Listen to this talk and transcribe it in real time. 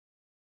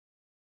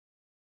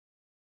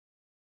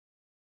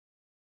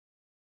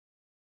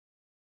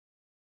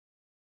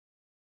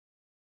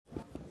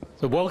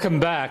So welcome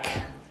back.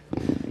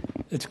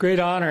 It's a great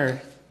honor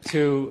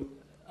to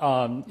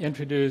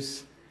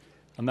introduce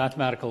a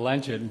mathematical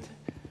legend,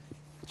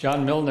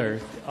 John Milner,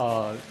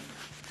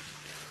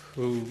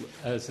 who,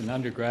 as an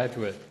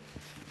undergraduate,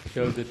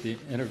 showed that the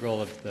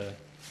integral of the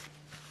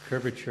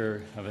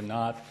curvature of a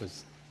knot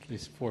was at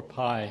least 4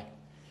 pi,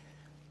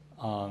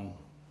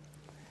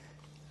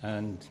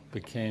 and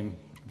became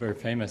very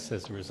famous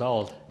as a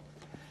result.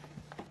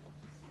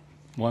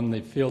 Won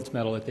the Fields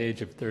Medal at the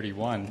age of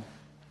 31.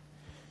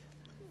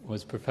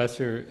 Was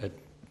professor at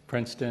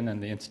Princeton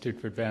and the Institute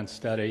for Advanced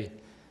Study,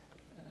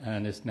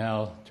 and is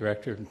now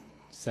director of the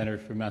Center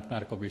for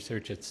Mathematical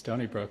Research at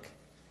Stony Brook,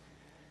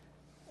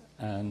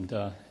 and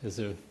is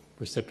a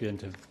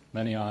recipient of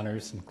many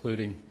honors,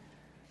 including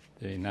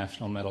the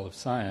National Medal of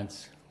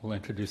Science. We'll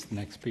introduce the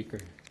next speaker,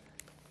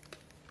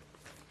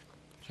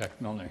 Jack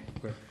Milner.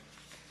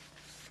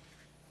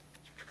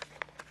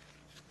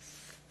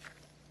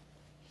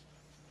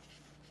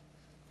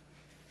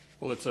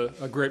 Well, it's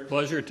a great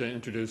pleasure to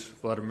introduce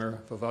Vladimir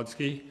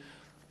Voevodsky.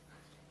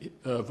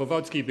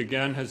 Voevodsky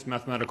began his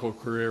mathematical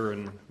career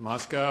in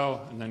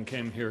Moscow and then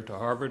came here to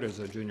Harvard as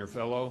a junior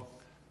fellow,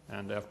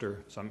 and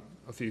after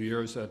a few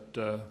years at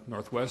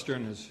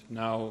Northwestern is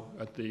now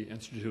at the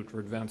Institute for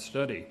Advanced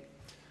Study.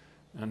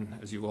 And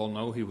as you all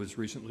know, he was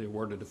recently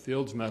awarded a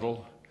Fields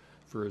Medal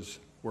for his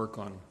work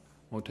on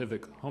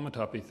Motivic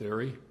homotopy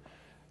theory.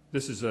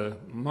 This is a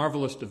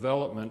marvelous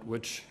development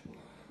which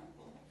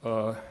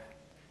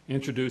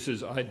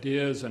introduces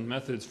ideas and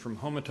methods from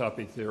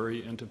homotopy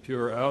theory into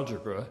pure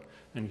algebra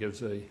and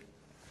gives a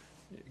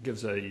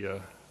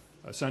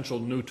essential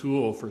new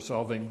tool for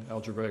solving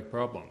algebraic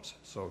problems.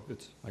 So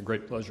it's my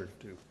great pleasure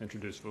to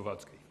introduce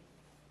Voevodsky.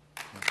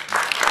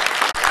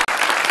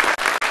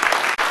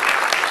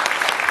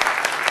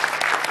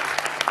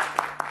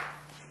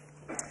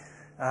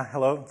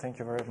 Hello, thank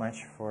you very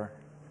much for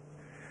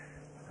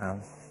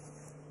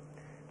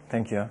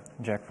thank you,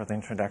 Jack, for the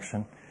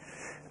introduction.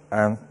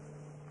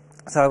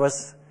 So I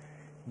was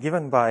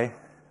given by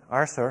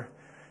Arthur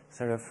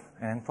sort of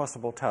an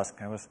impossible task.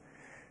 I was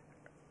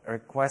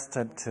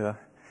requested to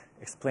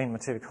explain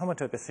Motivic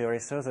homotopy theory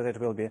so that it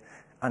will be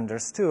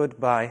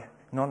understood by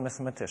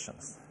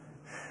non-mathematicians.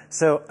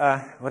 So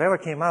whatever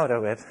came out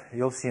of it,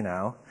 you'll see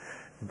now,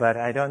 but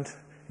I don't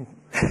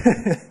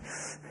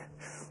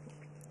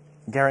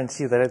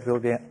guarantee that it will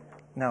be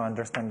now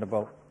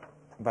understandable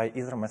by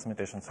either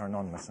mathematicians or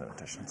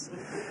non-mathematicians.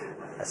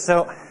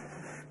 So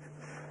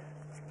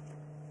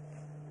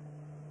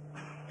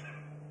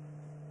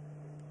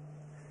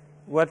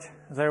what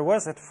there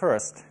was at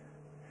first,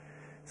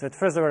 so at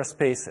first there were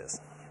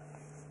spaces.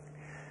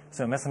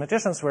 So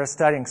mathematicians were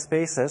studying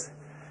spaces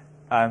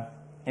and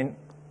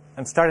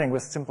starting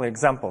with simply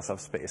examples of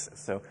spaces.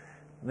 So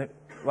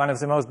one of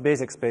the most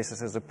basic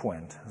spaces is a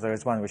point. There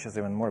is one which is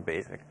even more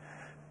basic,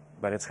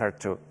 but it's hard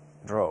to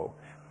draw.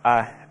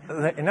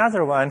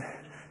 Another one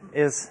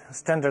is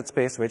standard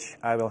space, which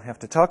I will have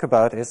to talk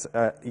about, is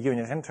a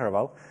unit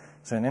interval.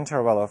 So an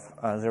interval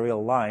of the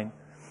real line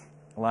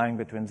lying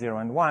between 0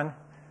 and 1.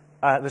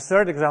 The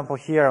third example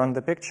here on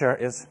the picture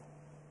is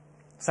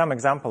some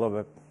example of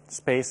a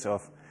space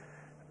of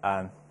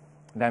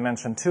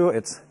dimension 2.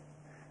 It's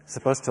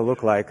supposed to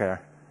look like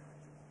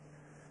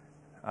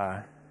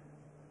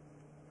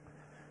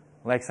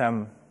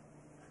some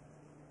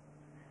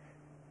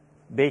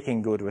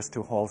baking good with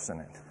 2 holes in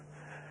it.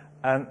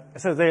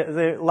 So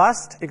the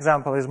last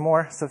example is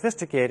more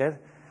sophisticated,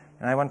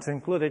 and I want to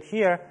include it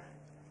here.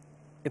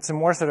 It's a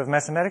more sort of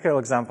mathematical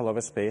example of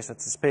a space.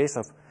 It's a space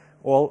of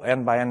all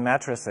n by n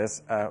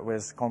matrices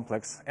with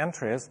complex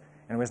entries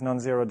and with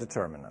non-zero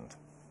determinant.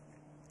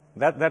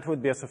 That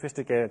would be a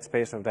sophisticated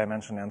space of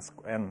dimension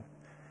n,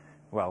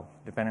 well,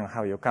 depending on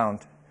how you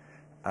count,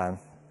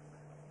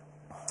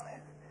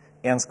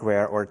 n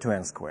square or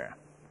 2n square.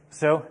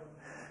 So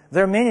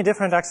there are many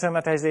different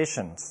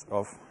axiomatizations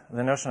of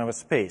the notion of a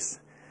space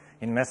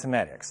in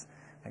mathematics.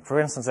 Like, for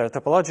instance, there are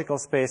topological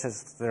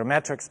spaces, there are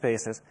metric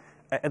spaces.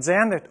 At the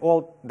end, it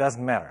all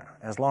doesn't matter,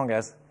 as long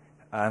as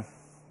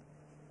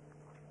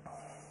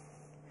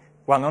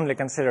one only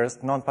considers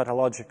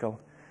non-pathological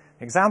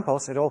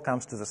examples, it all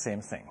comes to the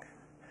same thing.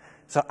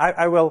 So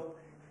I will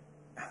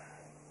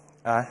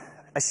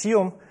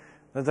assume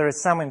that there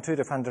is some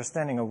intuitive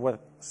understanding of what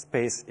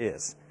space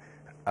is,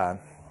 that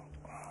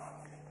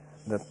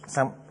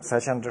some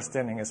such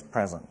understanding is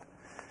present.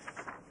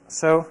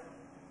 So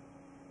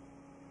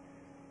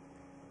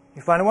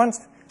if one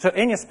wants, so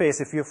any space,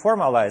 if you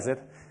formalize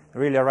it,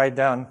 really write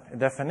down a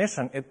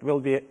definition, it will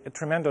be a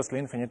tremendously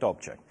infinite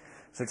object.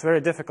 So it's very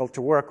difficult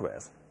to work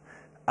with.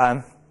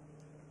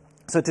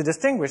 So to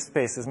distinguish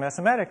spaces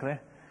mathematically,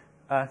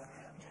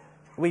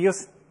 we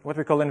use what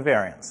we call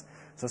invariance.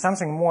 So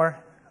something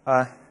more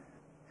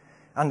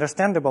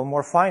understandable,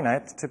 more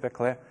finite,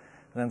 typically,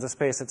 than the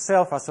space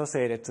itself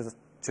associated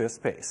to a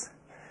space.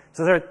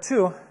 So there are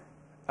 2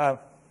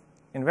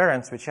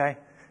 invariants which I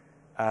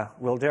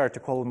will dare to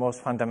call the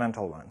most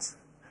fundamental ones.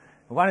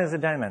 One is the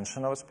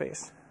dimension of a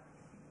space.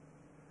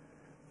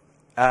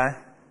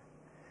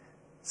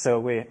 So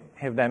we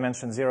have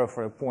dimension 0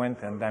 for a point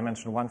and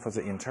dimension 1 for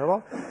the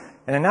interval.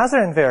 And another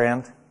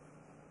invariant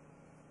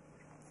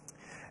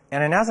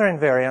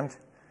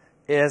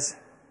is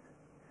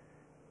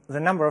the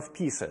number of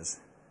pieces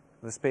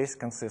the space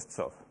consists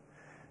of.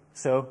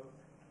 So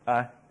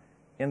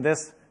in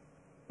this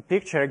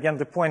picture, again,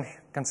 the point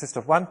consists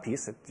of one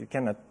piece. You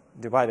cannot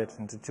divide it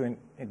into two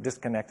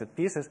disconnected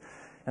pieces.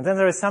 And then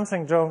there is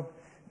something drawn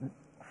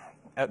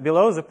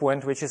below the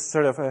point, which is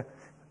sort of a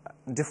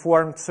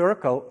deformed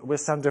circle with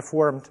some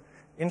deformed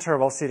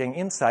interval sitting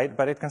inside,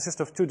 but it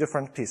consists of two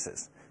different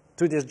pieces,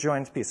 two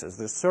disjoint pieces,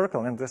 this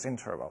circle and this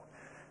interval.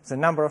 The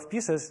number of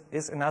pieces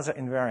is another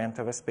invariant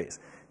of a space.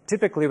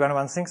 Typically, when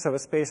one thinks of a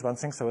space, one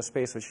thinks of a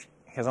space which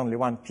has only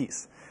one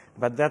piece.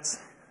 But that's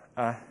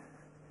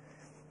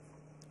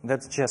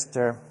just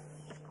a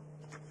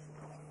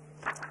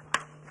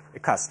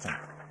custom.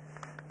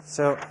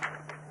 So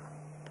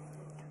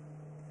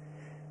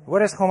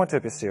what is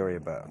homotopy theory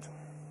about?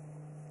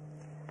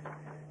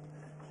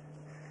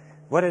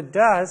 What it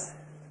does,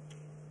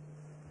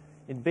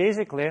 it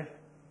basically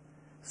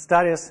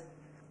studies,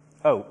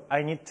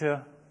 I need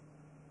to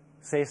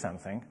say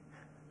something.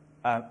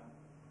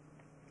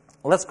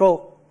 Let's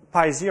call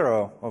pi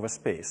 0 of a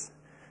space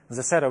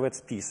the set of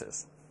its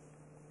pieces.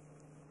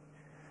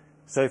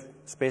 So if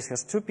space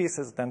has two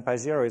pieces, then pi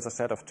 0 is a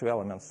set of two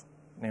elements,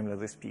 namely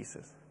these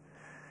pieces.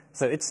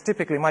 So it's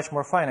typically much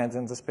more finite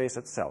than the space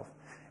itself.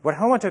 What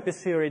homotopy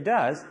theory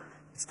does,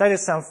 it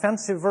studies some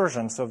fancy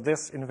versions of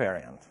this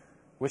invariant,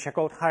 which are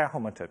called higher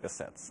homotopy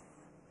sets.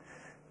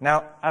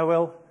 Now, I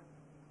will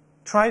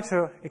try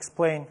to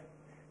explain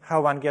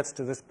how one gets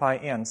to this pi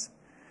n's,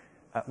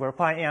 where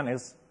pi n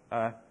is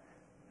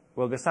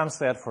will be some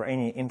set for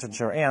any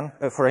integer n,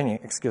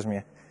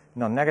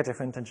 non-negative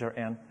integer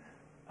n.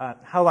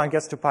 How one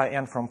gets to pi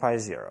n from pi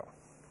 0.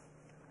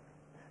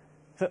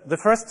 So the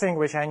first thing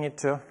which I need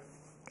to,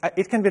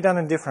 it can be done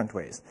in different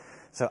ways.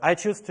 So I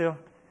choose to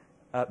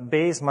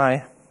base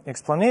my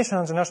explanation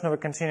on the notion of a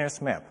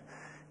continuous map,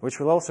 which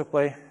will also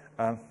play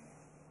a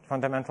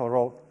fundamental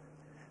role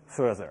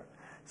further.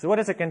 So what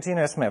is a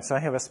continuous map? So I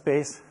have a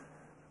space.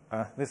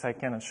 This I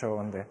cannot show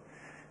on the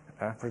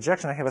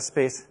projection. I have a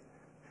space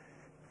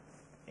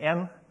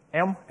n,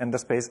 m, and the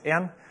space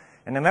n.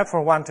 And a map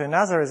from one to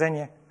another is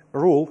any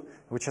rule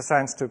which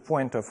assigns to a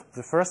point of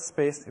the first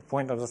space a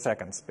point of the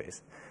second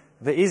space.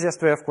 The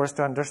easiest way, of course,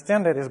 to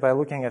understand it is by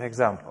looking at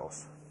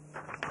examples.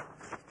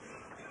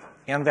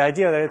 And the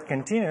idea that it's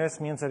continuous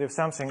means that if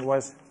something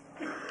was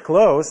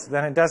close,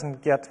 then it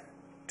doesn't get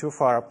too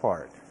far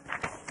apart.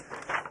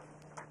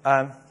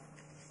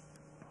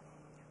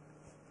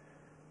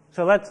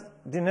 So let's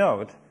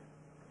denote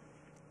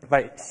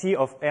by C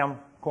of m,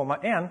 comma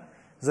n,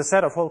 the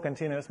set of all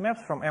continuous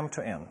maps from m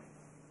to n.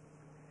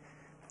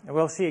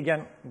 We'll see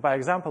again by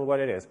example what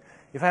it is.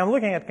 If I'm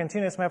looking at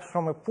continuous maps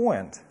from a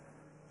point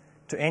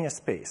to any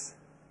space,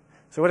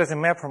 so what is a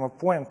map from a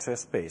point to a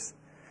space?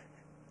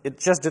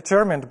 It's just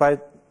determined by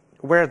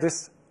where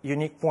this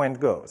unique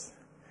point goes.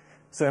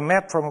 So a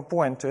map from a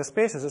point to a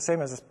space is the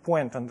same as a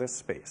point on this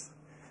space.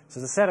 So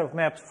the set of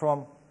maps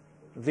from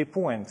the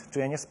point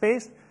to any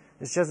space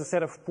is just the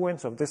set of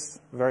points of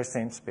this very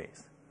same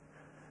space.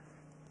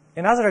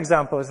 Another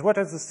example is what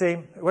is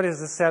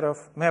the set of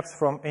maps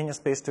from any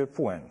space to a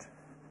point?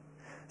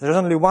 There's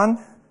only one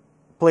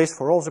place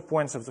for all the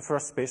points of the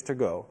first space to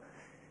go,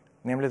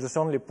 namely this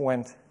only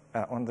point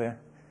on the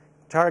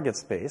target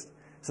space.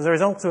 So there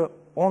is also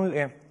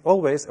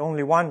always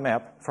only one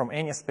map from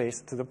any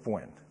space to the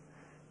point.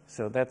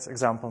 So that's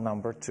example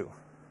number 2.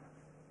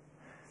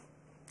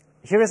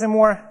 Here is a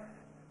more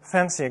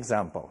fancy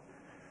example.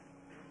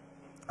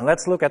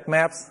 Let's look at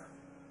maps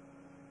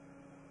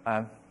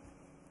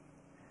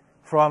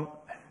from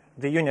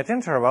the unit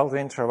interval, the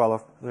interval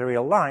of the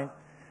real line,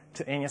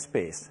 to any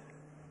space.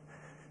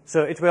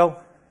 So it will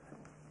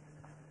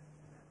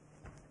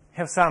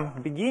have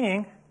some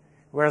beginning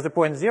where the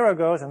point 0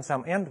 goes and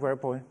some end where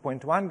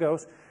point 1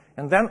 goes.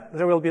 And then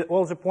there will be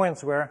all the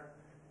points where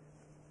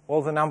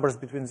all the numbers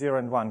between 0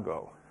 and 1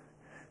 go.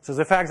 So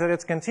the fact that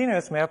it's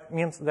continuous map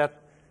means that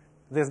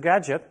this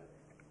gadget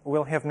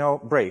will have no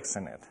breaks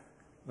in it.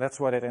 That's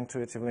what it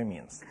intuitively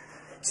means.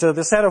 So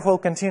the set of all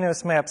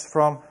continuous maps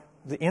from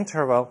the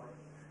interval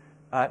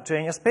to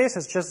any space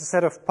is just a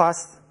set of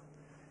paths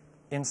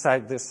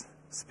inside this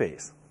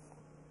space.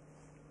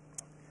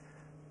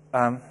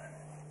 Now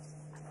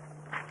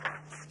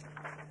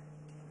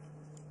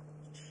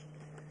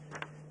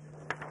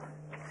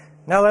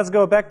let's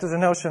go back to the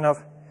notion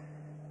of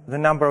the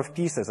number of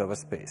pieces of a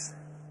space.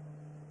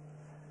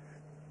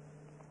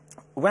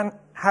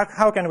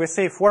 How can we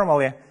say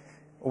formally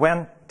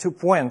when two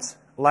points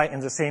lie in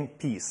the same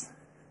piece?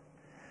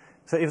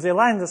 So if they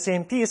lie in the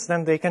same piece,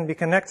 then they can be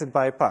connected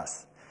by a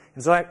path.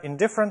 If they lie in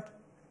different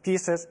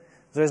pieces,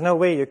 there is no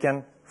way you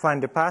can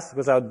find a path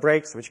without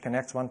breaks which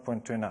connects one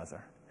point to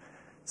another.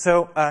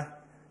 So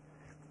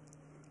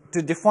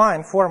to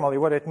define formally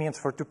what it means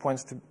for two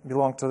points to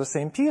belong to the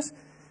same piece,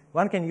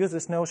 one can use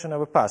this notion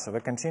of a path, of a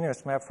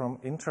continuous map from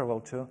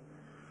interval to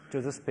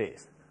the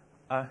space.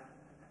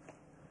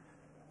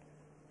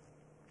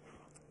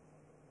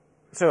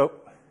 So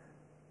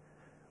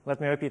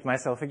let me repeat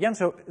myself again.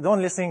 So the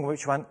only thing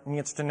which one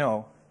needs to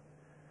know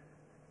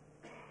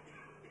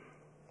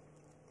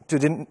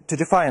to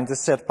define the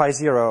set pi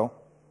 0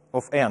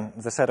 of n,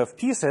 the set of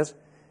pieces,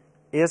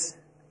 is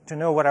to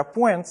know what are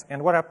points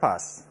and what are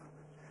paths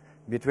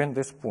between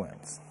these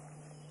points.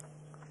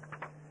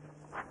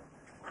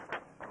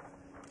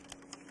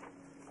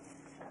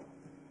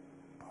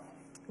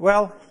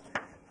 Well,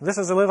 this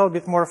is a little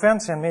bit more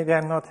fancy, and maybe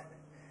I'm not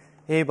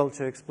able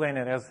to explain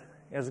it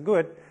as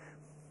good.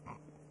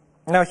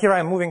 Now here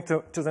I'm moving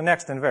to the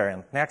next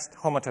invariant, next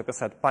homotopy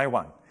set, pi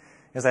 1.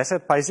 As I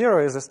said, pi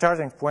 0 is the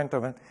starting point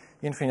of an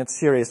infinite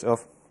series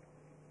of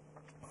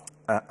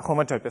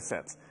homotopy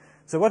sets.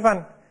 So what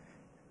one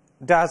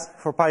does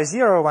for pi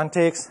 0, one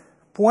takes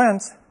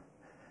points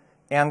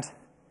and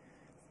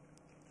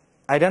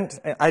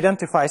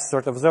identifies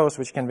sort of those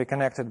which can be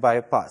connected by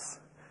a path.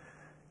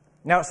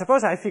 Now,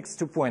 suppose I fix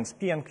 2 points,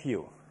 P and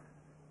Q.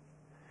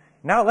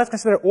 Now, let's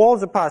consider all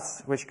the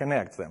paths which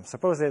connect them.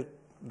 Suppose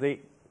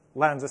they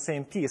lie on the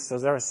same piece, so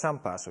there is some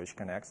path which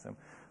connects them.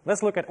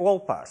 Let's look at all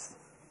paths.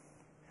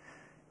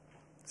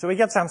 So we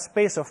get some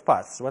space of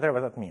paths, whatever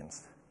that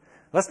means.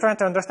 Let's try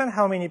to understand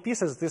how many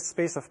pieces this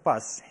space of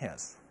paths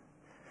has,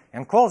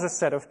 and call this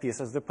set of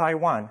pieces the pi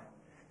 1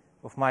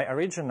 of my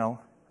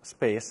original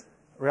space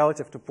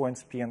relative to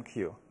points P and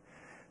Q.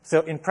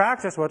 So in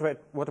practice, what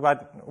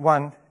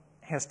one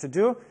has to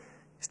do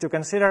is to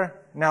consider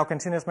now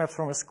continuous maps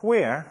from a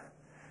square.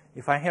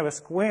 If I have a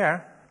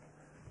square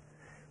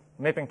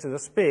mapping to the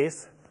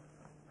space,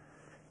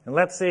 and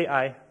let's say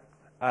I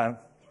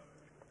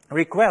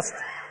request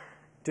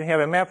to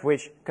have a map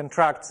which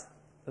contracts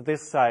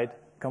this side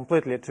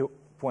completely to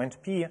point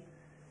P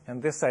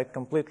and this side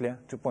completely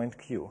to point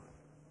Q.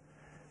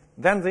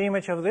 Then the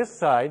image of this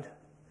side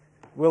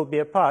will be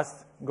a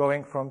path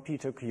going from P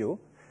to Q,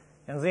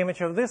 and the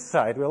image of this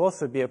side will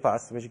also be a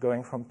path which is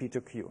going from P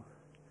to Q.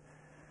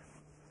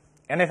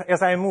 And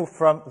as I move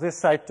from this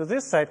side to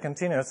this side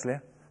continuously,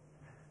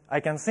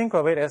 I can think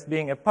of it as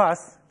being a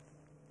path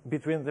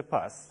between the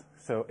paths.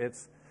 So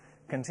it's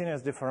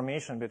continuous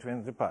deformation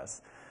between the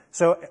paths.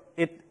 So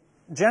it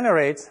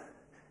generates,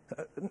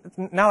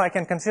 now I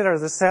can consider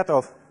the set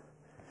of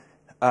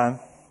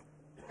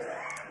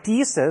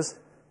pieces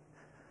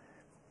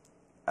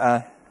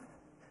of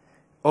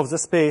the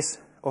space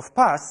of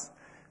paths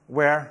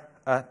where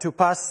 2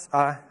 paths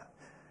are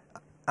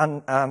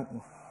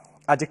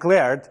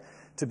declared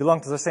to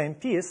belong to the same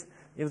piece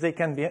if they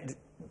can be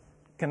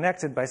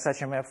connected by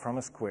such a map from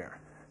a square.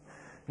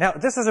 Now,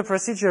 this is a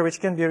procedure which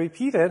can be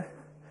repeated,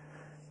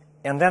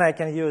 and then I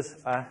can use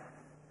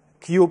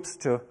cubes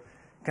to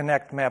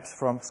connect maps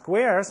from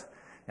squares,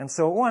 and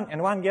so on,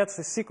 and one gets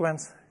a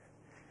sequence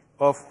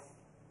of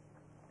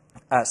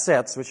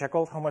sets, which are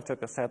called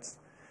homotopy sets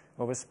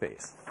of a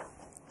space.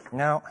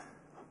 Now,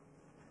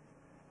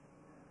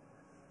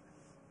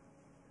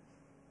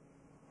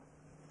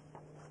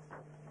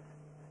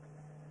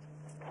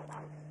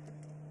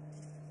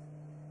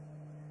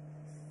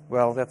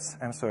 well,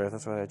 I'm sorry,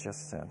 that's what I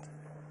just said.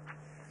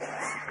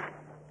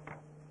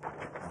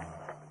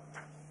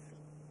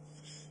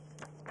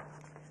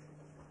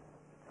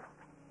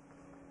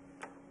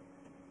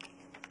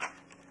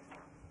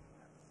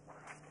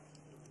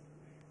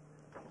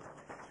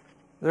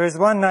 There is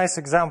one nice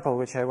example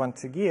which I want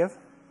to give.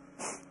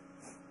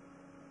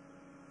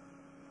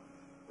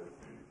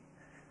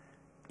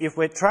 If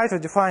we try to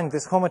define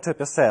these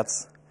homotopy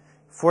sets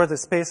for the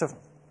space of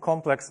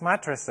complex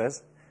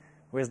matrices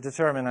with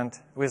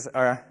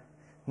a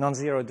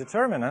non-zero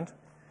determinant,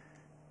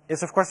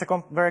 it's of course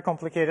a very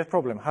complicated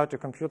problem, how to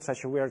compute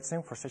such a weird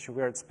thing for such a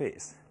weird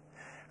space.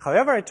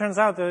 However, it turns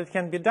out that it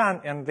can be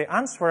done, and the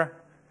answer,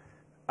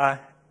 at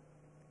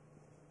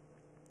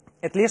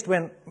least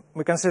when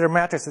we consider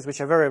matrices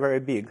which are very, very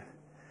big,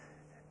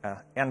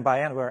 n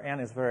by n, where n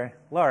is very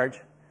large,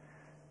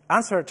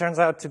 answer turns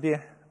out to be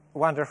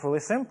wonderfully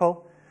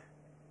simple.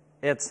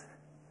 It's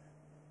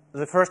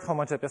the first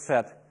homotopy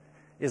set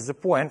is the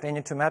point.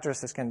 Any 2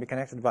 matrices can be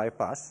connected by a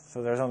path,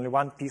 so there's only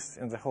one piece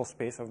in the whole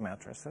space of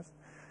matrices.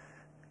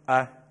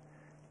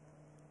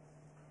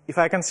 If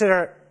I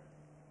consider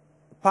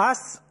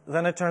paths,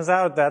 then it turns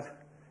out that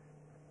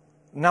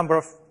number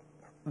of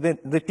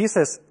the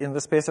pieces in the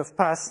space of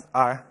paths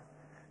are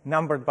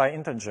numbered by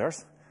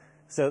integers.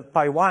 So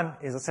pi 1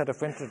 is a set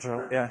of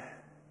integer.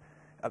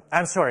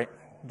 I'm sorry,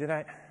 did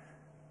I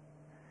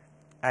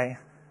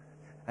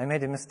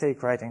made a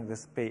mistake writing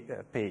this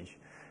page.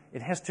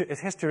 It has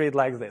to read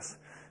like this.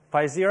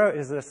 Pi 0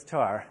 is a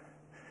star.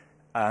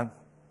 Or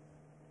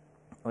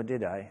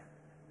did I?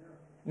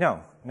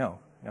 No,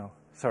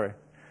 sorry.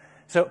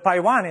 So pi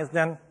 1 is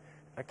then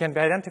can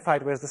be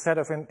identified with the set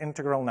of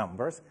integral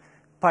numbers.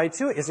 Pi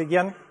 2 is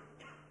again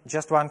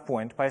just one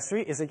point. Pi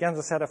 3 is again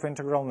the set of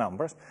integral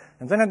numbers.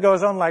 And then it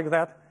goes on like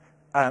that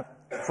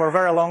for a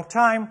very long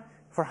time.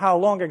 For how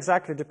long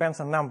exactly depends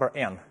on number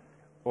n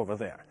over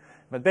there.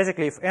 But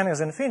basically, if n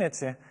is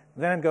infinity,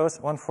 then it goes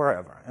on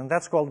forever. And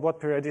that's called what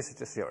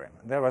periodicity theorem.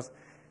 That was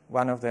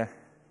one of the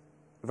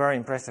very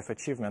impressive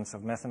achievements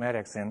of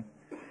mathematics in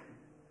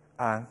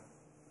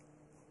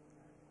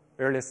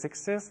early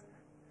 60s,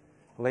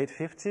 late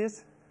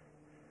 50s.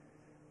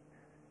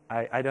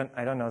 I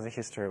don't know the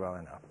history well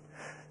enough.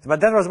 But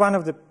that was one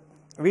of the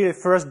really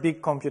first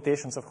big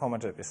computations of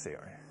homotopy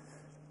theory.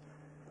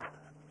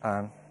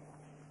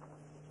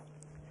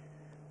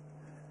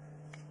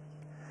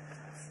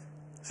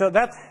 So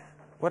that's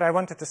what I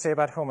wanted to say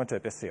about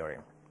homotopy theory.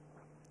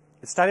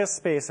 It studies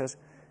spaces.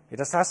 It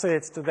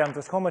associates to them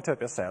with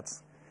homotopy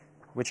sets,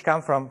 which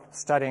come from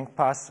studying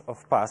paths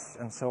of paths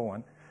and so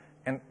on.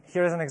 And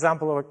here is an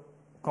example of a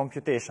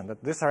computation,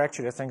 that these are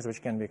actually things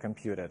which can be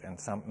computed in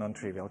some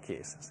non-trivial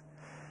cases.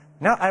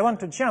 Now I want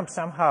to jump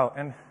somehow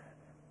and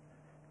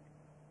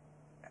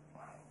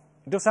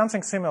do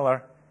something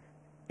similar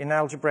in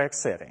algebraic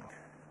setting.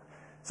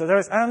 So there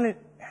is only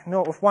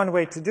one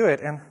way to do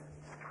it, and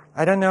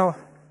I don't know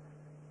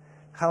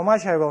how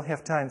much I will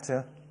have time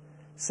to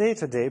say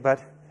today,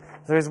 but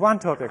there is one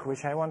topic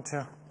which I want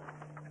to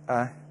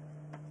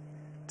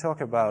talk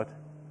about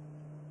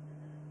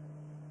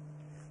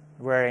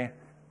very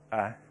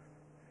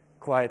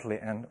quietly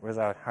and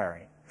without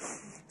hurry.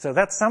 So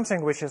that's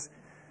something which is,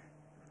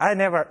 I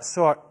never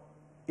saw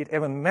it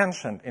even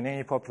mentioned in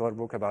any popular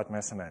book about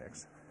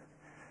mathematics.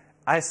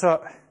 I saw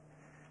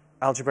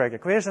algebraic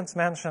equations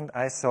mentioned.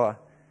 I saw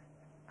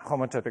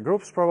homotopy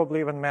groups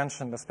probably even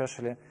mentioned,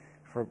 especially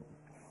for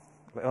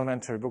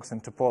elementary books in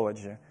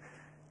topology.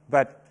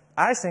 But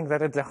I think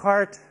that at the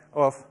heart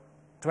of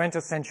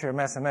 20th century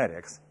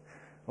mathematics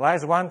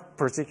lies one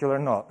particular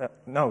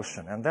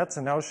notion, and that's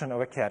the notion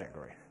of a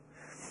category.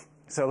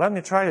 So let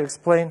me try to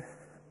explain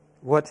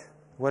what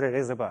it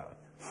is about.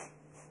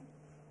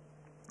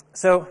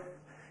 So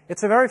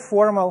it's a very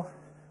formal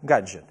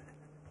gadget.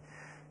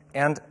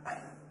 And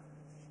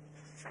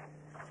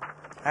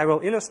I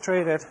will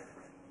illustrate it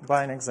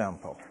by an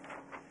example.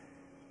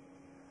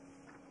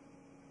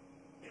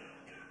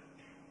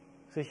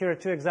 So here are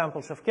two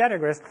examples of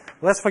categories.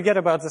 Let's forget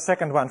about the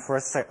second one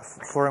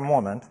for a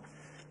moment.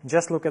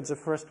 Just look at the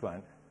first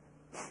one.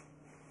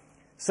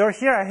 So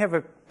here I have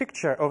a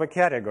picture of a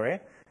category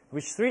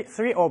with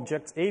three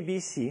objects, A, B,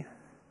 C.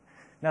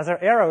 Now there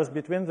are arrows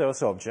between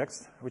those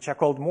objects, which are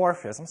called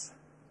morphisms.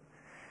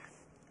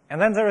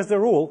 And then there is the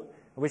rule,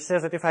 which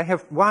says that if I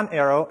have one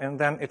arrow and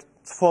then it's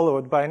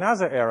followed by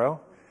another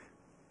arrow,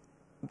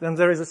 then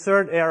there is a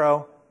third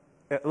arrow.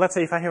 Let's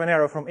say if I have an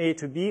arrow from A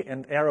to B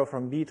and arrow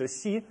from B to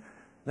C,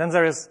 then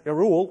there is a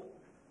rule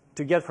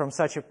to get from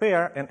such a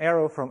pair an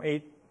arrow from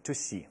A to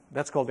C.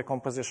 That's called the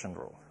composition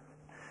rule.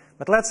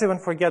 But let's even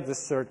forget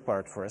this third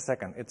part for a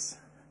second. It's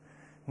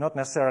not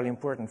necessarily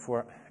important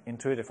for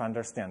intuitive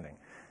understanding.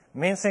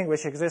 Main thing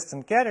which exists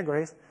in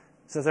categories,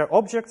 so there are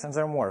objects and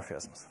there are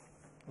morphisms.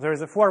 There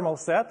is a formal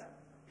set,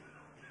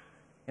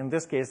 in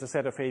this case the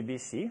set of A, B,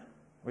 C,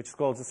 which is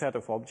called the set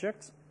of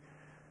objects.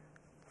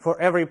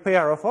 For every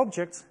pair of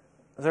objects,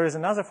 there is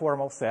another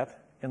formal set.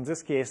 In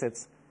this case,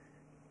 it's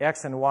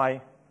X and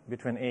Y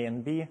between A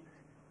and B,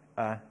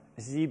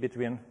 Z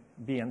between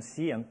B and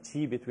C, and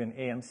T between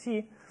A and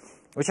C,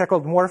 which are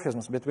called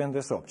morphisms between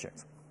these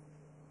objects.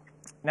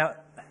 Now,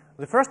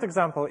 the first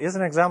example is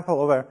an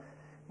example of a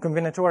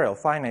combinatorial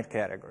finite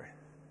category.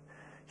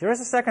 Here is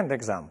a second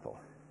example.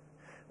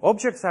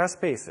 Objects are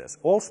spaces,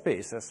 all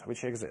spaces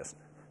which exist.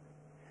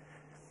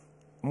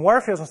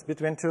 Morphisms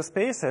between two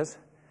spaces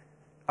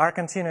are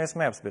continuous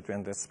maps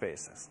between these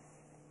spaces.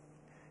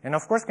 And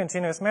of course,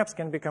 continuous maps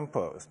can be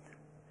composed.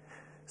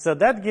 So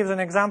that gives an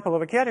example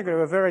of a category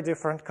of a very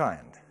different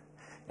kind.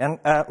 And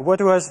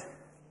what was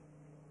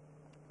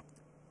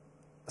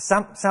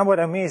somewhat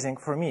amazing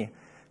for me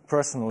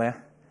personally,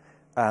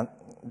 an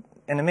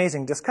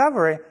amazing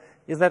discovery,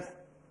 is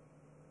that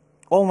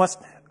almost,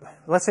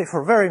 let's say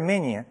for very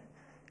many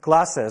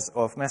classes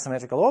of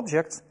mathematical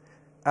objects,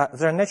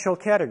 there are natural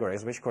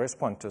categories which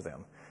correspond to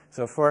them.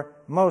 So for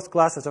most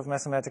classes of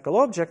mathematical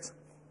objects,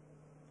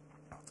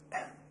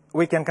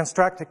 we can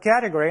construct a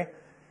category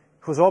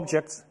whose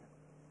objects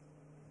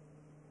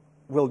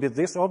will be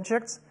these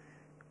objects.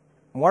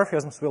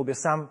 Morphisms will be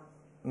some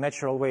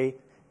natural ways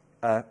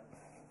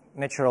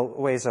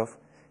of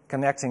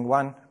connecting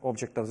one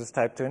object of this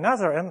type to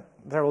another, and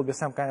there will be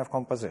some kind of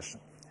composition.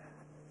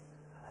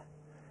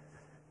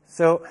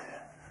 So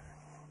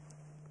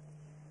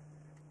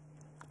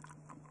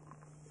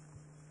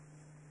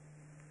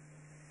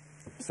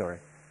sorry.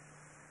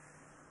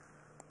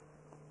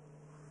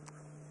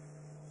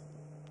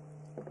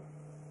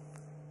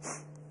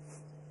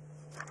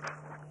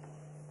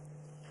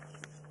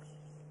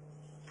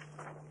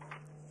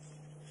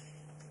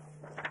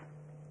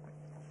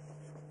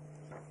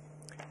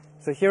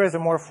 So here is a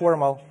more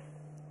formal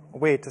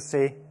way to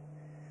say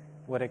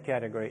what a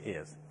category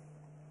is.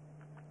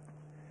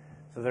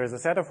 So there is a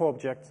set of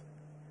objects.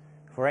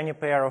 For any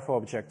pair of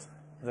objects,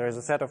 there is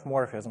a set of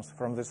morphisms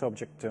from this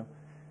object to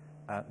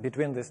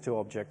between these two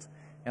objects.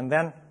 And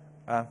then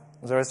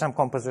there is some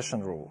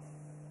composition rule.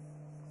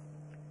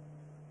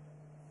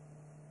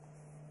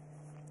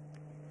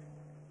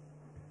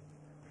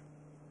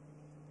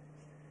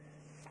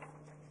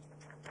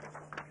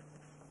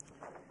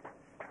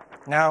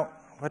 Now,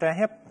 what I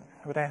have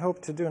what I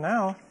hope to do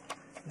now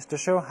is to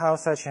show how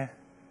such a,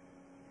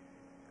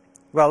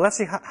 well, let's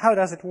see how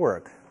does it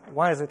work.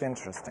 Why is it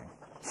interesting?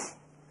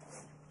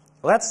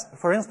 Let's,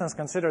 for instance,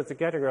 consider the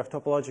category of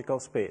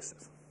topological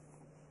spaces.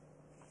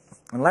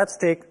 And let's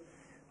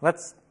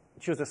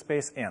choose a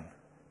space N.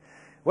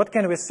 What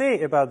can we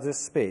say about this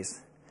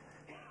space?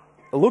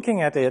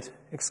 Looking at it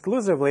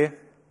exclusively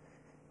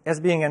as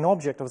being an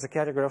object of the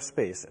category of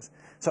spaces.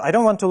 So I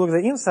don't want to look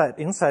the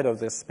inside of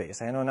this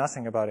space. I know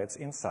nothing about its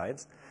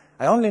insides.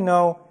 I only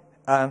know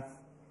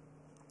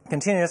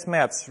continuous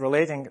maps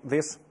relating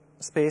this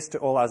space to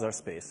all other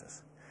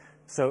spaces.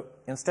 So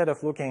instead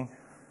of looking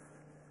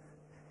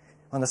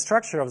on the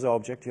structure of the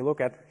object, you look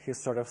at his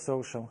sort of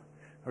social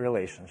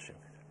relationship.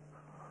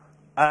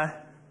 The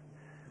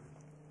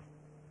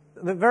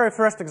very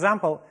first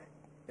example,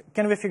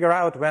 can we figure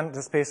out when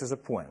the space is a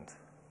point?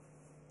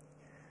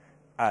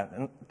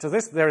 And to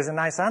this, there is a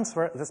nice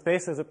answer. The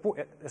space is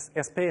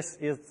a space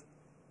is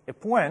a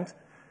point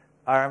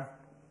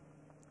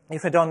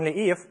if and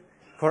only if,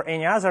 for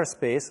any other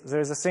space, there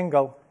is a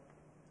single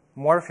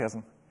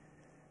morphism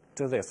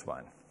to this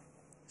one.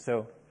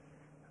 So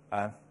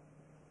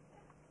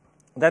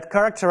that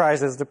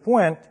characterizes the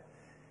point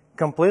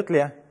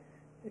completely,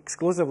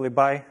 exclusively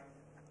by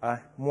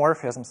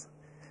morphisms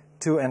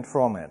to and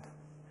from it.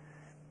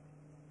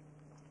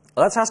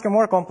 Let's ask a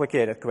more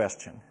complicated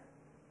question.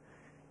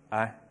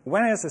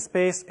 When is a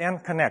space N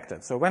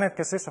connected? So when it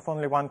consists of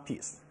only one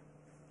piece.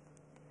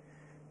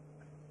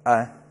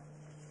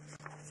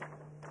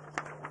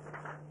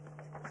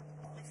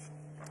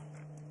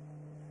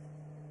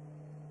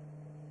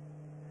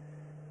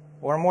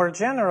 Or more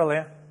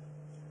generally,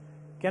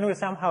 can we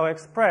somehow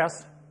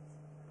express,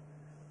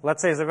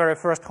 let's say, the very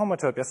first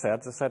homotopy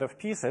set, the set of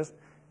pieces,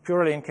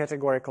 purely in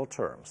categorical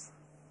terms?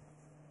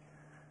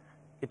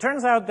 It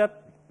turns out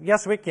that,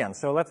 yes, we can.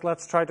 So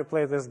let's try to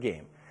play this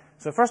game.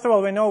 So first of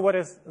all, we know what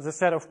is the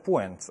set of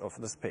points of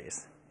the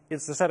space.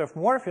 It's the set of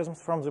morphisms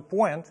from the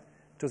point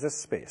to this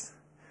space.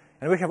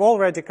 And we have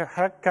already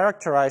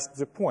characterized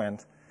the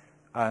point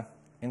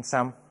in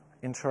some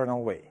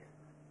internal way.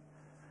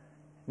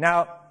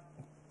 Now,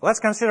 let's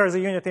consider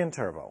the unit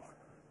interval.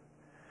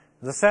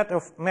 The set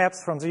of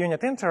maps from the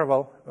unit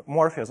interval,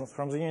 morphisms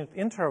from the unit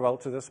interval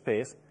to the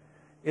space,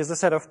 is the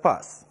set of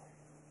paths.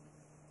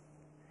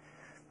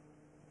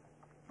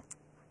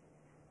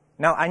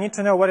 Now, I need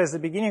to know what is the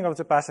beginning of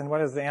the path and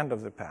what is the end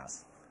of the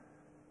path.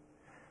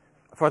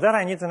 For that,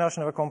 I need the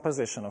notion of a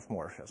composition of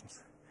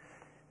morphisms.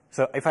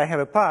 So if I have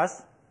a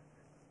path,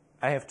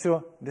 I have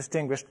two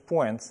distinguished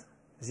points,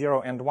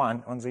 0 and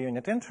 1, on the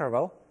unit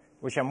interval,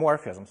 which are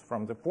morphisms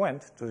from the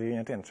point to the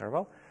unit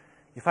interval.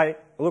 If I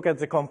look at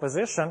the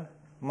composition,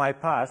 my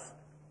path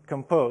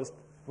composed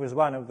with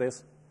one of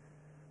these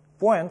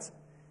points,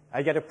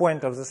 I get a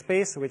point of the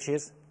space, which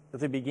is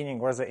the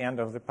beginning or the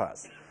end of the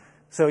path.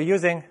 So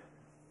using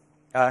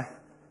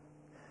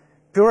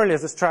purely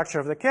the structure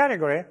of the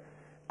category,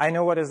 I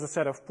know what is the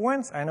set of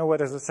points, I know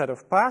what is the set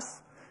of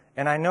paths,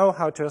 and I know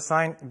how to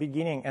assign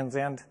beginning and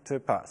the end to a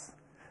path.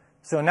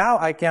 So now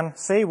I can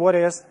say what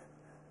is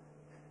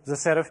the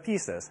set of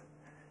pieces,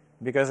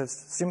 because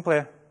it's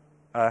simply,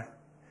 I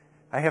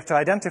have to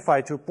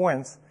identify 2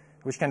 points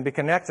which can be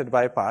connected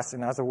by a path,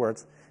 in other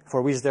words,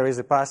 for which there is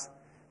a path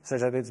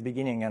such that it's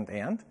beginning and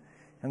end,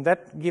 and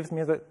that gives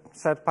me the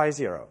set pi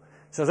 0.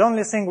 So the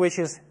only thing which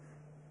is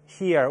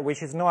here,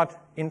 which is not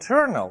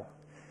internal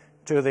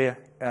to the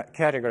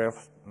category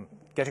of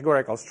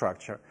categorical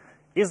structure,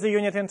 is the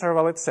unit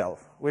interval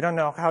itself. We don't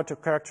know how to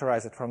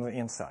characterize it from the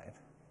inside.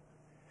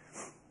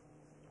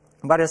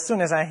 But as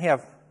soon as I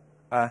have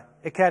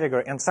a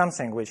category and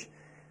something which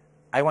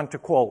I want to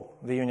call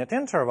the unit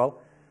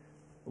interval,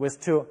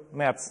 with 2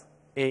 maps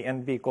A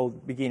and B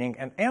called beginning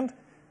and end,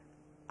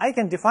 I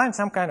can define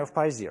some kind of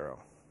pi 0.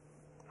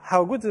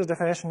 How good this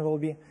definition will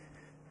be,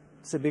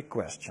 it's a big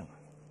question.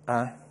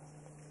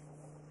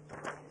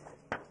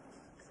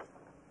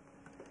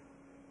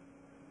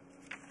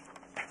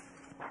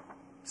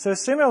 So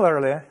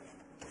similarly,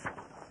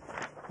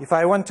 if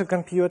I want to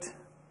compute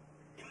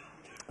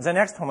the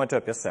next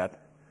homotopy set,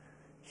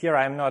 here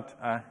I'm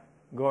not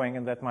going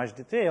in that much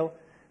detail,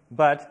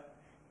 but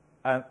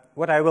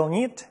what I will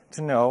need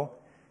to know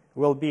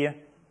will be,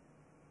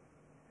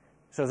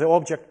 so the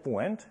object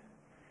point,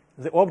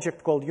 the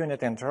object called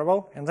unit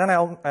interval, and then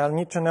I'll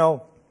need to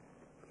know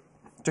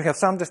to have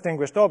some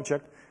distinguished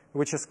object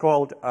which is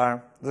called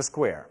the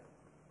square.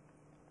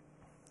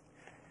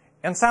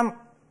 And some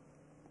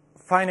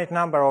finite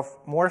number of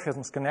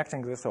morphisms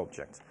connecting these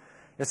objects.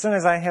 As soon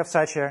as I have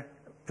such a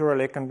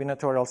purely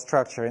combinatorial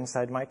structure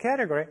inside my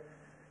category,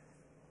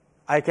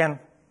 I can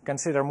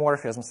consider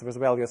morphisms with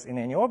values in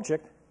any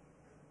object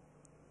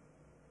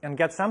and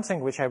get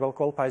something which I will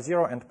call pi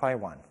 0 and pi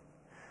 1.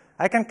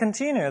 I can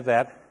continue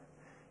that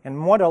and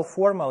model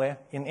formally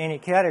in any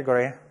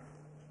category.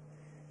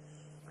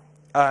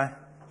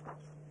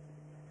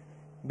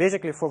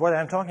 Basically, for what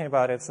I'm talking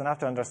about, it's enough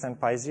to understand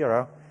pi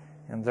 0,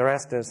 and the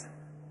rest is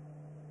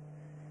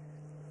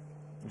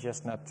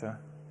just not to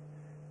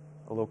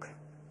look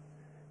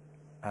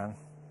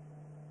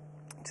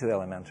too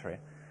elementary.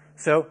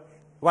 So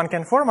one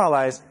can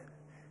formalize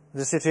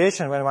the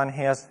situation when one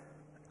has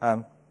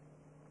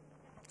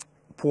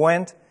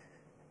point,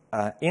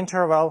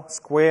 interval,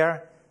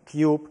 square,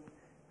 cube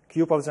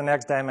of the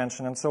next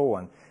dimension, and so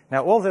on.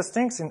 Now, all these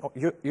things in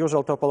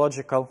usual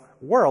topological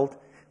world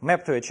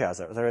map to each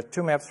other. There are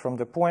 2 maps from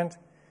the point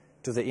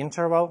to the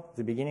interval,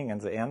 the beginning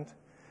and the end.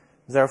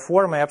 There are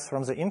 4 maps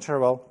from the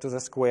interval to the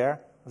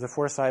square, the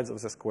 4 sides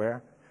of the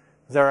square.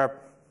 There are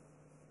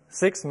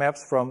 6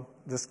 maps from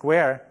the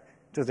square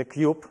to the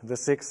cube, the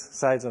 6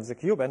 sides of the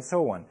cube, and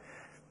so on.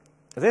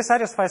 They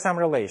satisfy some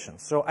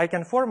relations. So I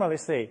can formally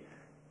say,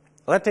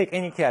 let's take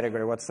any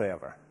category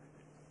whatsoever.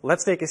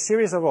 Let's take a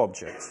series of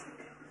objects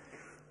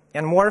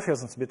and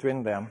morphisms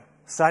between them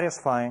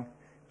satisfying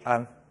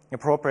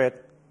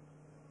appropriate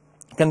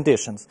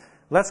conditions.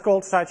 Let's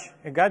call such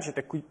a gadget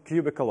a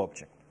cubical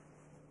object.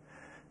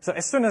 So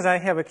as soon as I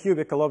have a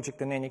cubical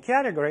object in any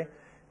category,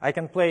 I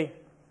can play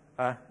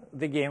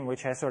the game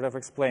which I sort of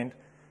explained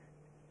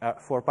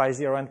for pi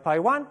 0 and pi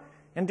 1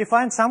 and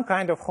define some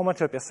kind of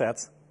homotopy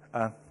sets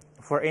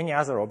for any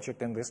other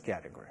object in this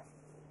category.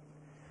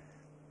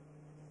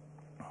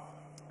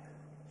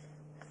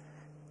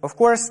 Of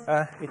course,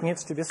 it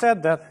needs to be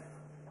said that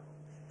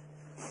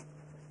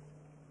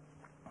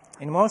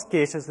in most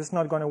cases this is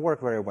not going to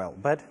work very well,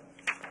 but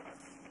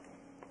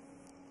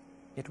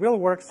it will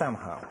work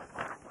somehow.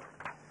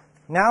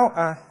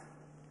 Now,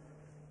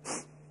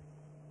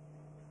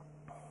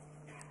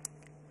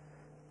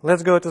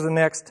 let's go to the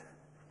next.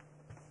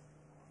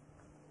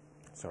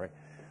 Sorry.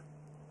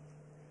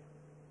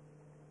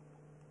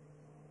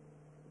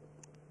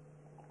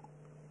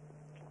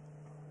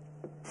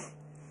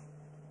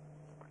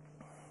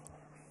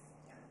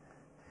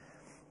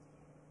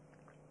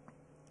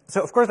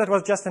 So, of course, that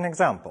was just an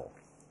example.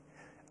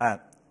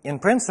 In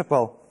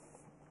principle,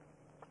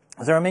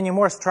 there are many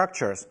more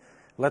structures,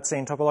 let's say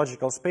in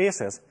topological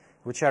spaces,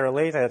 which are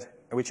related,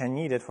 which are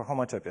needed for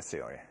homotopy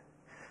theory.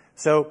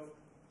 So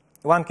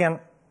one can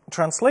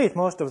translate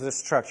most of these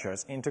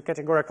structures into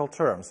categorical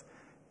terms,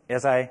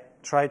 as I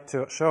tried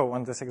to show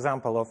on this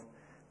example of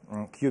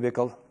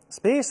cubical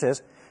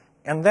spaces.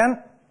 And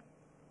then,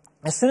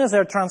 as soon as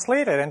they're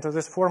translated into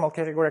these formal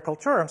categorical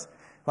terms,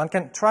 one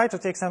can try to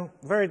take some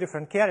very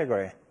different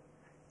category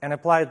and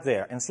apply it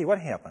there and see what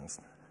happens.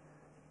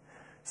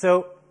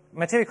 So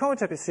Motivic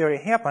homotopy theory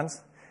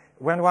happens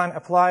when one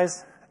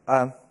applies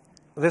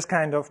this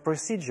kind of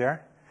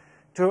procedure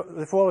to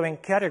the following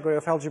category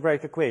of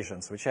algebraic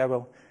equations, which I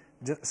will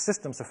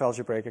systems of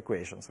algebraic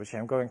equations, which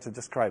I'm going to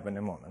describe in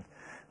a moment.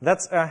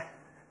 That's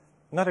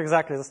not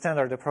exactly the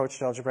standard approach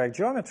to algebraic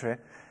geometry,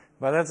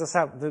 but that's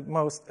the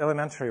most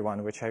elementary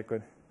one which I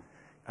could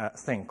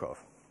think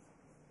of.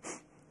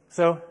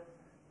 So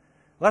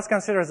let's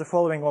consider the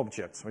following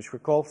objects, which we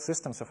call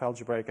systems of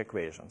algebraic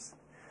equations.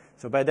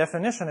 So by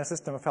definition, a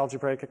system of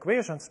algebraic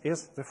equations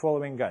is the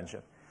following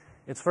gadget.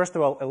 It's first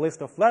of all a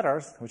list of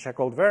letters, which are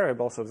called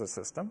variables of the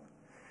system.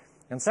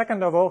 And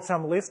second of all,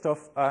 some list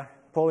of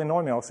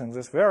polynomials in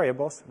these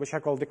variables, which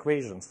are called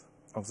equations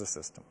of the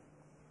system.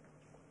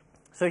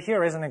 So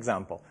here is an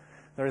example.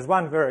 There is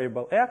one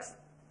variable x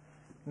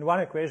and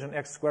one equation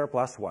x squared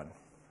plus 1.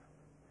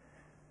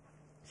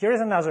 Here is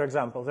another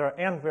example. There are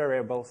n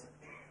variables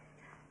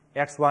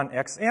x1,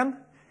 xn,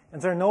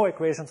 and there are no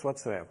equations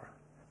whatsoever.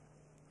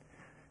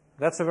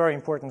 That's a very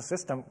important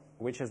system,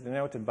 which is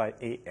denoted by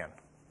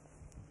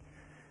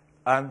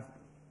an.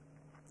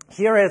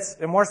 Here is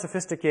a more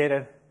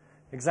sophisticated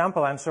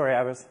example. I'm sorry,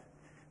 I was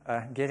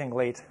getting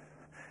late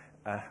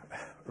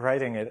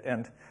writing it,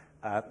 and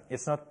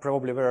it's not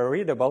probably very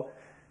readable.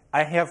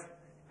 I have,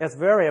 as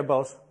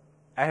variables,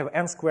 I have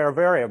n square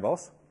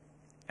variables.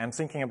 I'm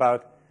thinking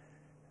about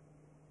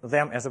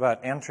them as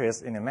about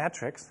entries in a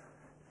matrix,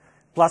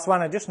 plus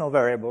one additional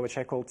variable, which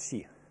I call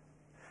t.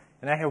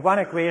 And I have one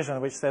equation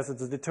which says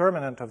it's the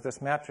determinant of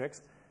this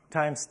matrix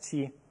times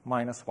t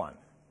minus 1.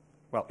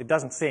 Well, it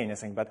doesn't say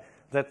anything, but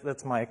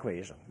that's my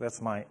equation.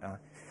 That's my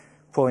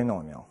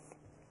polynomial.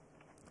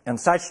 And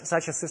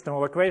such a system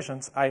of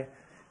equations I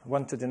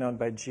want to denote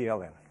by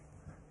gln.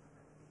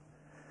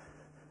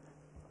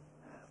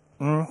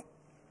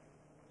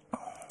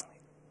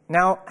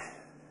 Now,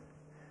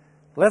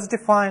 let's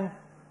define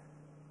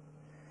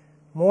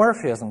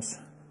morphisms.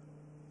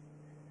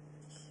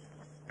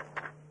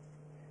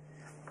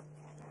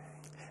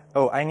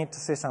 Oh, I need to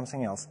say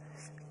something else.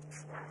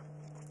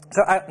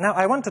 So now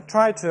I want to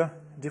try to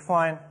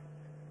define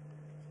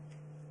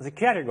the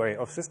category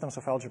of systems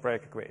of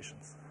algebraic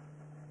equations.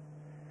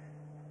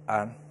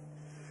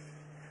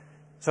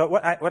 So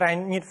what I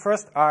need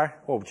first are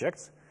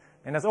objects.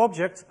 And as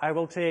objects, I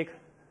want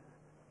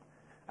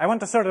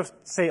to sort of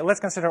say, let's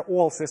consider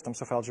all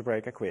systems of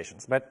algebraic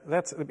equations. But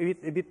that's a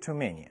bit too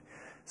many.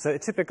 So a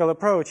typical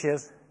approach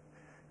is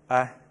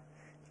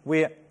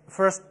we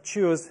first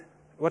choose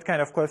what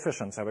kind of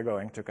coefficients are we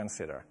going to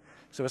consider.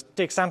 So we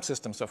take some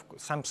system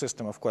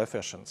of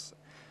coefficients,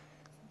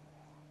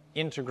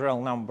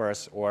 integral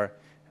numbers or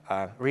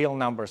real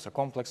numbers or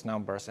complex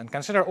numbers, and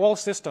consider all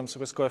systems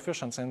with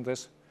coefficients in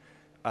this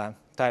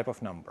type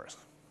of numbers.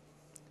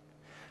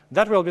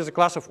 that will be the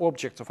class of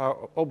objects of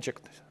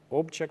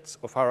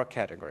our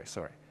category.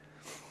 Sorry.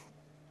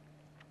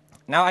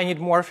 Now I need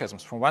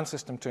morphisms from one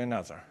system to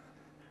another.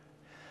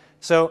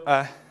 So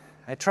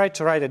I tried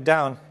to write it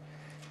down,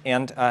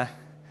 and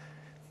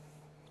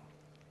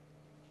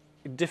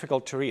it's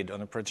difficult to read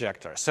on a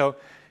projector. So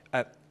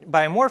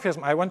by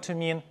morphism, I want to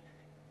mean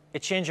a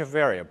change of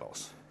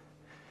variables.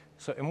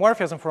 So a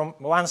morphism from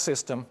one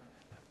system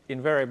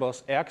in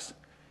variables x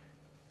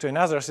to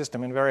another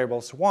system in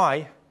variables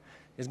y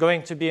is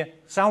going to be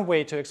some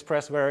way to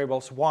express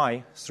variables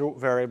y through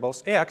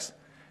variables x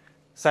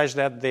such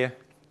that the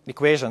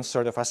equations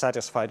sort of are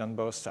satisfied on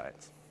both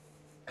sides.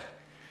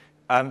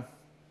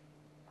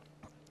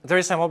 There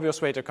is some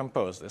obvious way to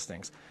compose these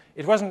things.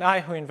 It wasn't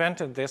I who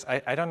invented this.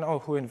 I don't know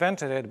who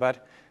invented it,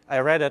 but I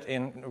read it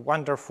in a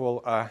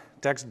wonderful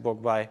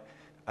textbook by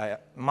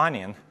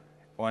Manin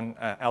on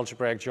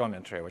algebraic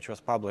geometry, which was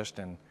published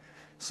in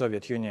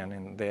Soviet Union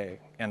in the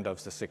end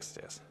of the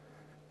 60s.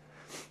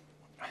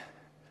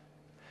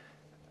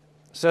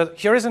 So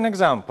here is an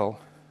example.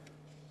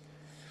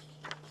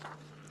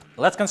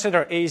 Let's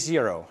consider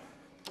A0.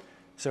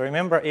 So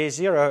remember,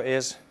 A0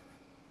 is,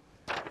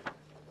 let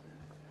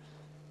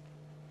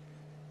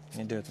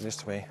me do it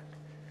this way.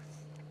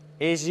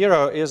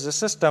 A0 is a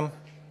system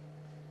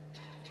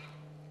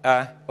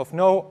of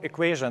no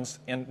equations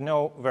and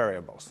no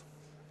variables.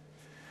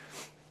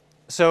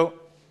 So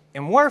a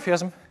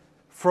morphism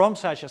from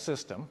such a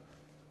system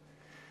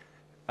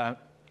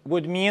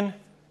would mean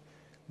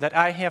that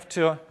I have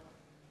to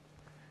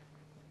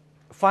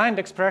find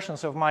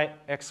expressions of my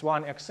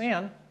x1,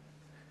 xn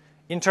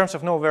in terms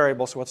of no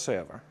variables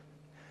whatsoever.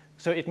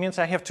 So it means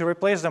I have to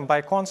replace them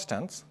by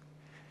constants,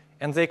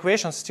 and the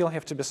equations still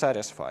have to be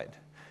satisfied.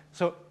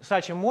 So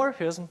such a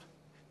morphism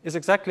is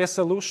exactly a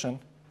solution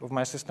of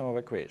my system of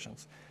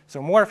equations.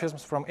 So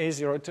morphisms from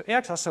A0 to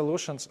x are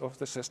solutions of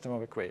the system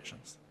of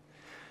equations.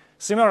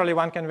 Similarly,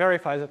 one can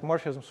verify that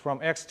morphisms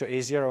from x to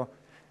A0,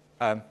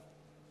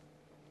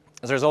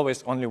 there's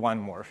always only one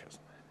morphism.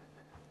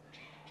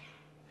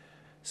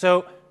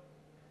 So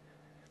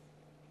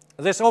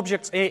this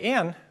objects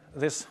AN,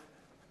 this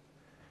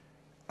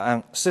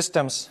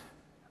systems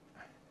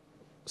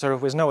sort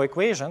of with no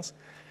equations,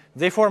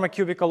 they form a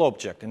cubical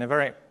object in a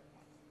very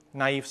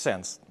naive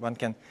sense. One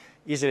can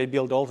easily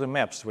build all the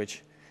maps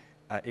which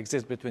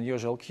exist between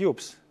usual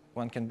cubes.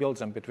 One can build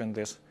them between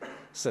these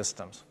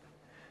systems.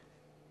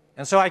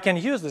 And so I can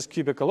use this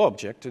cubical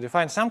object to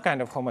define some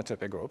kind of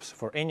homotopy groups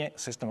for any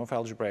system of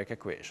algebraic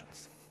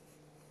equations.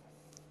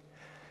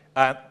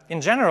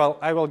 In general,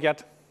 I will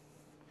get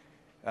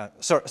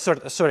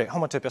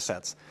homotopy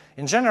sets.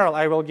 In general,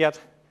 I will get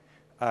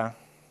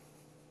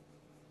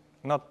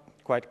not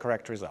quite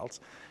correct results.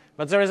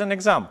 But there is an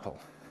example.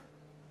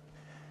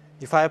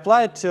 If I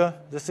apply it to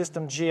the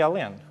system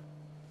GLN,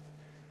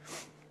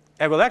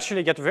 I will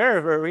actually get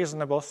very, very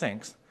reasonable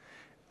things.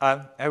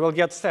 I will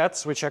get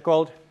sets which are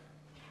called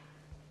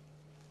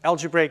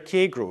algebraic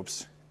K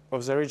groups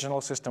of the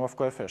original system of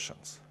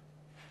coefficients.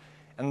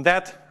 And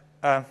that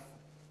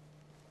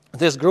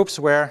these groups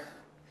were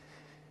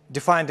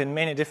defined in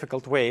many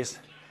difficult ways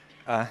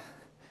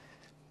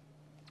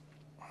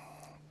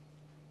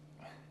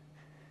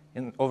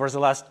over the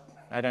last,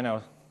 I don't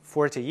know,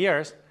 40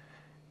 years.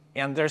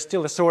 And they're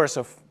still a source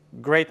of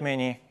great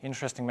many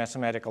interesting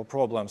mathematical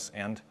problems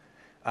and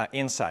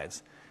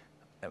insights.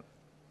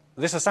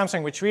 This is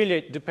something which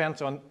really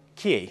depends on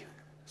K.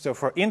 So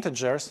for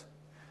integers,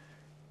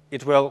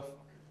 it will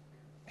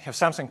have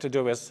something to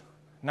do with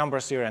number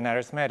theory and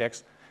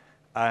arithmetics.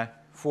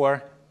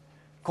 For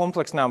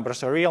complex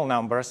numbers or real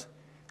numbers,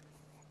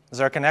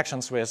 there are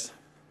connections with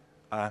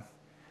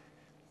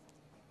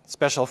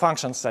special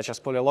functions such as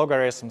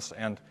polylogarithms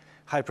and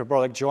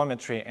hyperbolic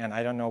geometry and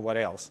I don't know what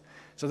else.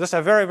 So these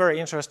are very, very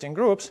interesting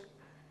groups.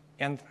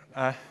 And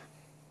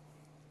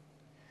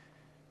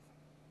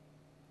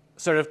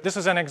sort of this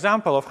is an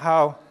example of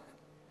how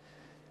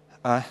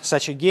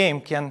such a game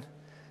can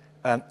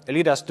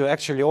lead us to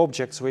actually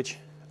objects which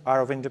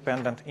are of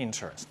independent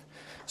interest.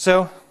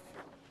 So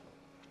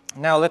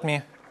now let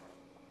me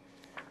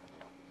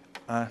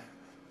have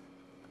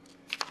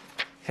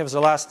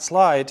the last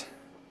slide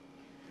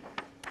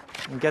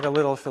and get a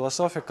little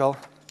philosophical.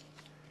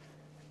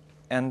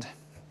 And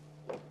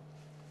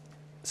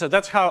so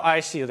that's how I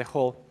see the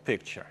whole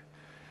picture.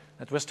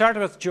 That we start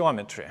with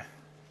geometry,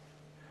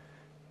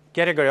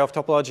 category of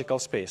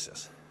topological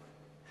spaces.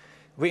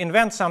 We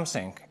invent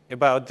something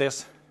about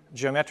this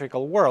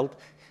geometrical world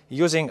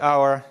using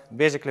our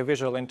basically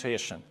visual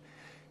intuition.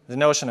 The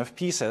notion of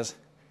pieces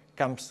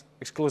comes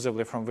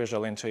exclusively from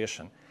visual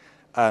intuition.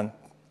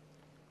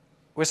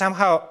 We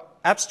somehow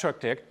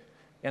abstract it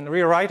and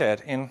rewrite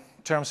it in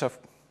terms of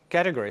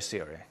category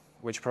theory,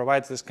 which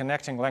provides this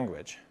connecting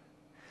language.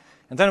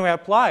 And then we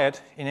apply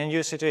it in a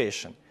new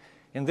situation.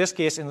 In this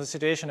case, in the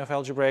situation of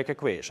algebraic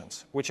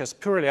equations, which is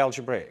purely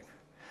algebraic.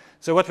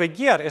 So what we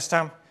get is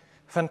some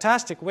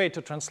fantastic way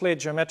to translate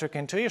geometric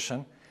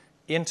intuition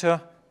into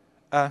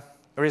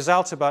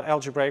results about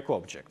algebraic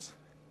objects.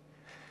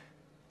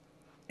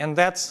 And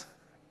that's,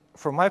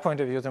 from my point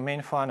of view, the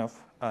main fun of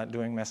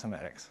doing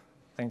mathematics.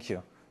 Thank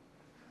you.